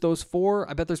maybe it's just those 4.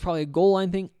 I bet there's probably a goal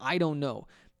line thing. I don't know.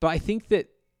 But I think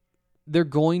that they're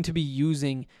going to be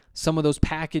using some of those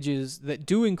packages that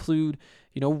do include,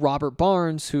 you know, Robert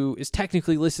Barnes, who is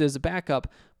technically listed as a backup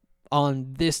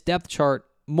on this depth chart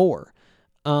more.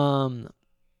 And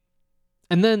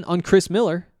then on Chris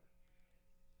Miller,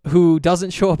 who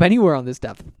doesn't show up anywhere on this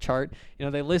depth chart. You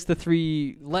know, they list the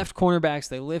 3 left cornerbacks,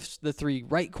 they list the 3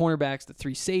 right cornerbacks, the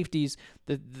 3 safeties,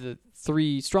 the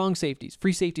 3 strong safeties,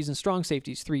 free safeties and strong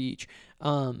safeties, 3 each.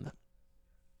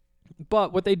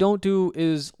 But what they don't do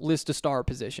is list a star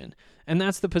position. And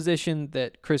that's the position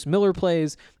that Chris Miller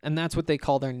plays, and that's what they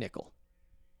call their nickel.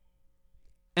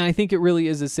 And I think it really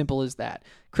is as simple as that.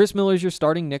 Chris Miller is your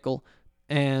starting nickel,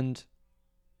 and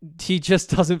he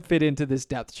just doesn't fit into this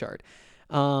depth chart.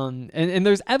 And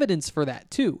there's evidence for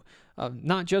that too.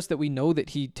 Not just that we know that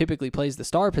he typically plays the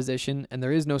star position and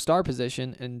there is no star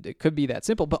position, and it could be that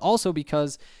simple, but also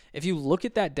because if you look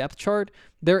at that depth chart,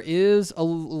 there is a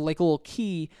little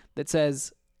key that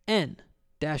says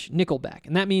N-Nickelback.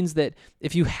 And that means that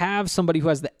if you have somebody who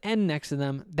has the N next to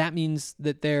them, that means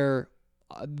that they're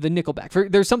the Nickelback.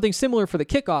 There's something similar for the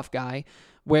kickoff guy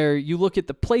where you look at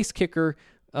the place kicker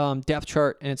depth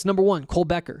chart and it's number 1, Cole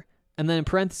Becker. And then in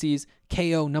parentheses,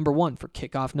 KO number 1 for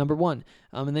kickoff number 1.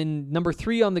 And then number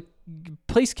 3 on the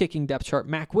place kicking depth chart,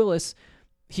 Mac Willis,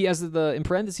 he has in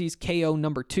parentheses, KO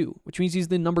number 2, which means he's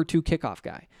the number 2 kickoff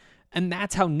guy. And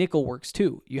that's how nickel works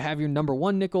too. You have your number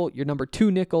 1 nickel, your number 2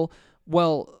 nickel.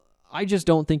 Well, I just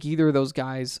don't think either of those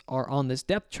guys are on this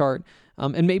depth chart.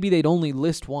 And maybe they'd only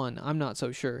list 1. I'm not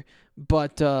so sure.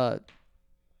 But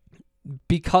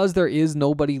because there is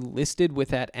nobody listed with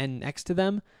that N next to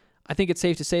them, I think it's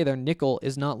safe to say their nickel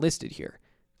is not listed here.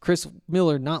 Chris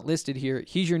Miller not listed here.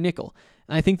 He's your nickel.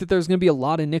 And I think that there's going to be a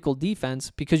lot of nickel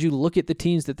defense because you look at the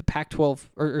teams that the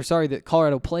Pac-12, that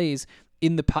Colorado plays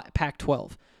in the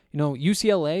Pac-12. You know,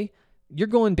 UCLA, you're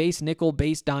going base nickel,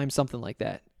 base dime, something like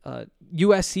that.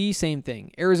 USC, same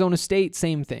thing. Arizona State,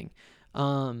 same thing.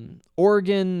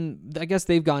 Oregon, I guess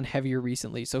they've gone heavier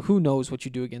recently, so who knows what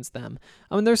you do against them.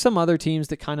 I mean, there's some other teams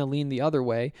that kind of lean the other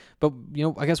way, but,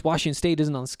 I guess Washington State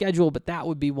isn't on the schedule, but that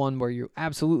would be one where you're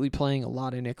absolutely playing a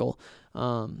lot of nickel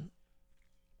and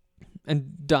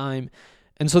dime.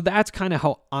 And so that's kind of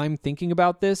how I'm thinking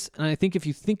about this, and I think if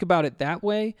you think about it that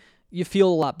way, you feel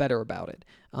a lot better about it.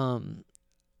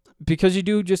 Because you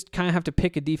do just kind of have to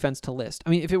pick a defense to list. I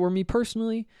mean, if it were me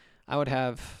personally, I would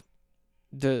have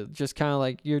just kind of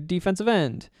like your defensive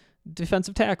end,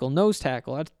 defensive tackle, nose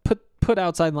tackle. I'd put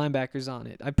outside linebackers on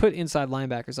it. I put inside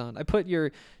linebackers on it. I put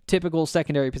your typical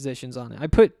secondary positions on it. I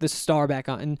put the star back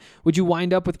on. And would you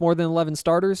wind up with more than 11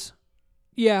 starters?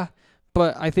 Yeah,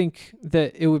 but I think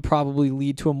that it would probably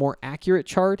lead to a more accurate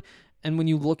chart. And when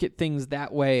you look at things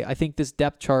that way, I think this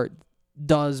depth chart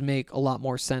does make a lot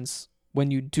more sense when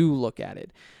you do look at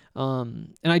it.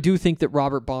 And I do think that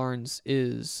Robert Barnes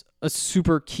is a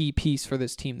super key piece for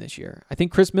this team this year. I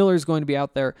think Chris Miller is going to be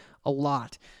out there a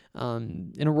lot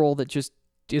in a role that just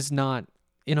is not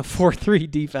in a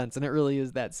 4-3 defense, and it really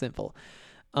is that simple.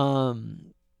 I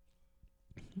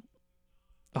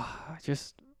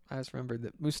just remembered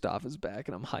that Mustafa's back,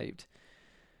 and I'm hyped.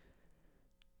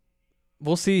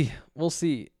 We'll see.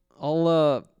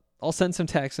 I'll send some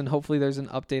texts, and hopefully there's an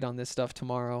update on this stuff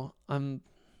tomorrow.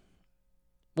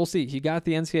 We'll see. He got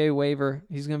the NCAA waiver.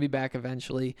 He's going to be back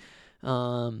eventually.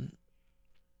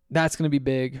 That's going to be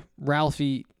big.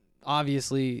 Ralphie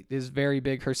obviously is very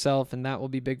big herself, and that will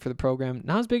be big for the program.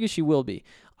 Not as big as she will be.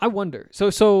 I wonder.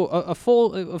 So a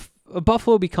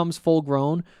Buffalo becomes full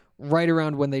grown right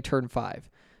around when they turn 5.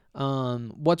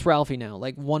 What's Ralphie now?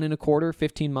 Like 1 1/4,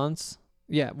 15 months?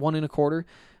 Yeah, 1 1/4.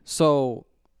 So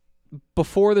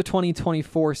before the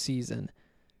 2024 season,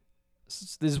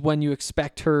 this is when you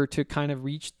expect her to kind of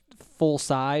reach full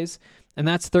size, and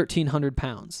that's 1,300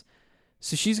 pounds.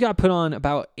 So she's got put on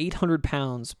about 800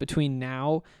 pounds between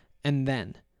now and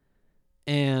then.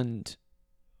 And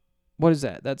what is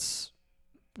that? That's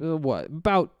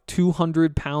about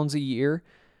 200 pounds a year.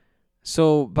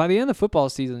 So by the end of the football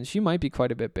season, she might be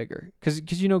quite a bit bigger. Because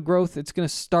growth, it's going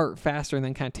to start faster and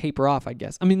then kind of taper off, I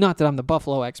guess. I mean, not that I'm the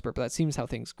Buffalo expert, but that seems how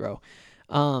things grow.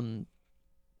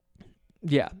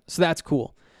 Yeah, so that's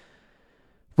cool.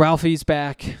 Ralphie's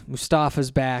back. Mustafa's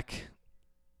back.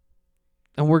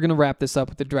 And we're going to wrap this up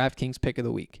with the DraftKings pick of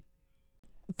the week.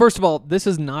 First of all, this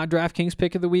is not DraftKings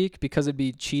pick of the week because it'd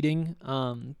be cheating,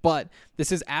 but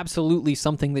this is absolutely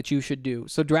something that you should do.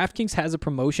 So DraftKings has a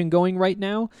promotion going right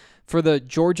now for the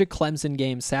Georgia-Clemson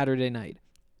game Saturday night.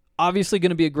 Obviously going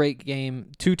to be a great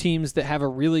game. 2 teams that have a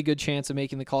really good chance of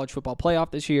making the college football playoff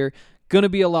this year. Going to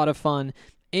be a lot of fun.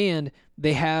 And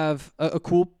they have a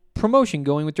cool promotion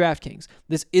going with DraftKings.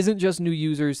 This isn't just new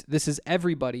users. This is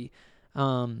everybody.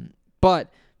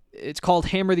 But it's called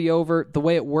Hammer the Over. The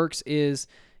way it works is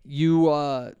you,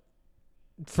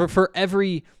 for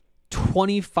every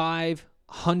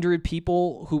 2,500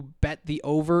 people who bet the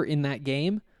over in that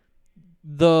game,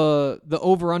 the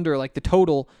over-under, like the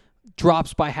total,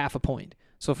 drops by half a point.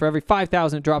 So for every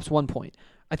 5,000, it drops 1 point.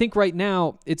 I think right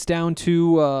now it's down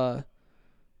to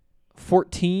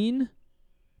 14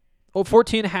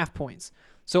 and a half points.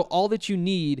 So all that you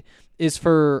need is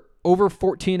for over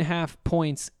 14 and a half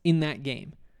points in that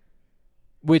game,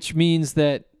 which means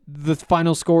that the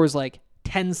final score is like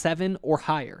 10-7 or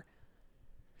higher.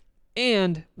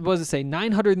 And what does it say?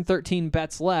 913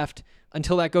 bets left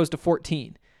until that goes to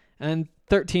 14. And then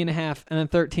 13 and a half, and then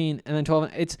 13, and then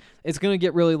 12. It's going to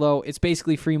get really low. It's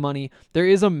basically free money. There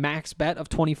is a max bet of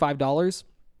 $25.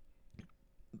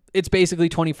 It's basically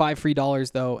 $25 free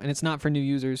dollars, though, and it's not for new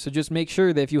users. So just make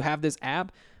sure that if you have this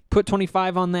app, put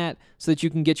 25 on that so that you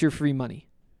can get your free money.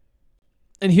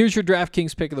 And here's your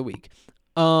DraftKings pick of the week.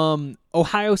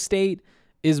 Ohio State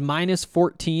is minus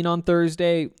 14 on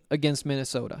Thursday against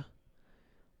Minnesota.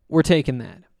 We're taking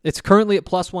that. It's currently at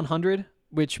plus 100,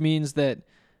 which means that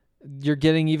you're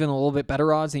getting even a little bit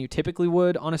better odds than you typically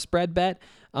would on a spread bet.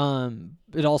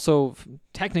 It also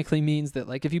technically means that,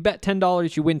 like, if you bet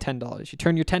 $10, you win $10. You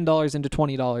turn your $10 into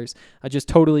 $20, just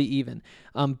totally even.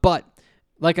 But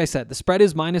like I said, the spread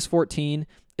is minus 14.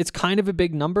 It's kind of a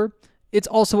big number. It's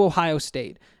also Ohio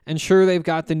State. And sure, they've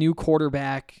got the new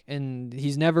quarterback, and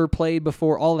he's never played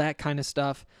before, all that kind of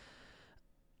stuff.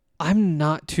 I'm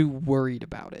not too worried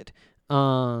about it.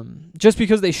 Just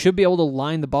because they should be able to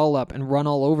line the ball up and run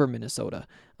all over Minnesota.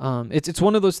 It's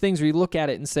one of those things where you look at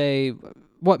it and say,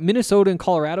 what, Minnesota and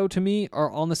Colorado to me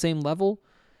are on the same level?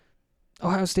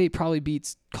 Ohio State probably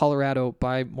beats Colorado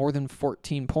by more than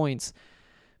 14 points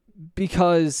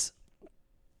because,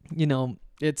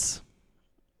 there's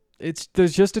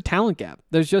just a talent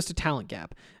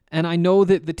gap. And I know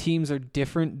that the teams are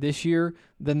different this year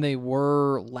than they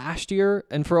were last year.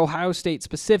 And for Ohio State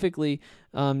specifically,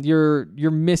 you're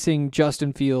missing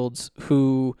Justin Fields,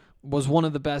 who was one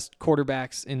of the best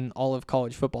quarterbacks in all of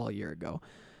college football a year ago.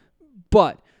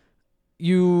 But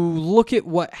you look at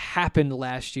what happened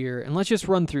last year, and let's just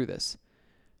run through this.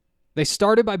 They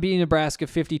started by beating Nebraska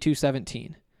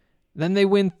 52-17. Then they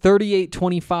win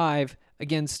 38-25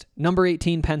 against number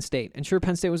 18 Penn State. And sure,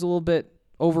 Penn State was a little bit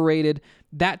overrated.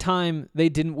 That time, they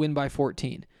didn't win by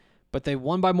 14. But they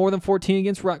won by more than 14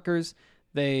 against Rutgers.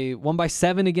 They won by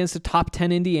 7 against a top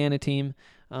 10 Indiana team.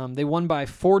 They won by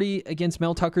 40 against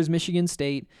Mel Tucker's Michigan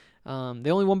State. They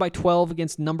only won by 12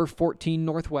 against number 14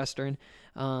 Northwestern.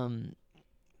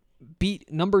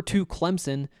 Beat number 2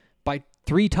 Clemson by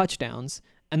 3 touchdowns.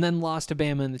 And then lost to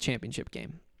Bama in the championship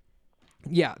game.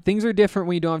 Yeah, things are different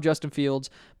when you don't have Justin Fields,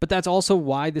 but that's also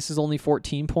why this is only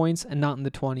 14 points and not in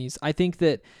the 20s. I think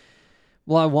that,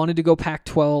 I wanted to go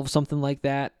Pac-12, something like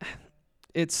that.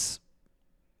 It's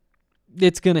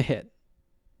going to hit.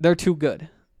 They're too good.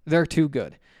 They're too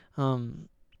good.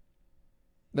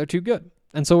 They're too good.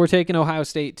 And so we're taking Ohio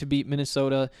State to beat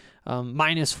Minnesota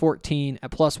minus 14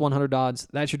 at plus 100 odds.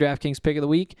 That's your DraftKings pick of the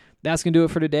week. That's going to do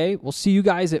it for today. We'll see you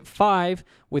guys at 5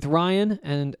 with Ryan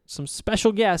and some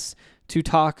special guests to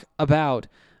talk about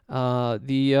all of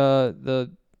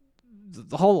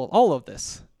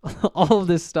this. All of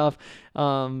this stuff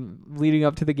leading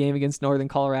up to the game against Northern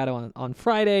Colorado on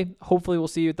Friday. Hopefully we'll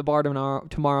see you at the bar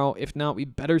tomorrow. If not, we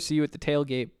better see you at the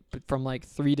tailgate from like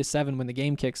 3 to 7 when the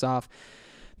game kicks off.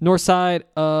 North side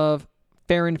of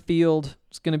Farron Field.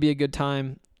 It's going to be a good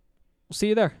time. We'll see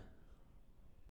you there.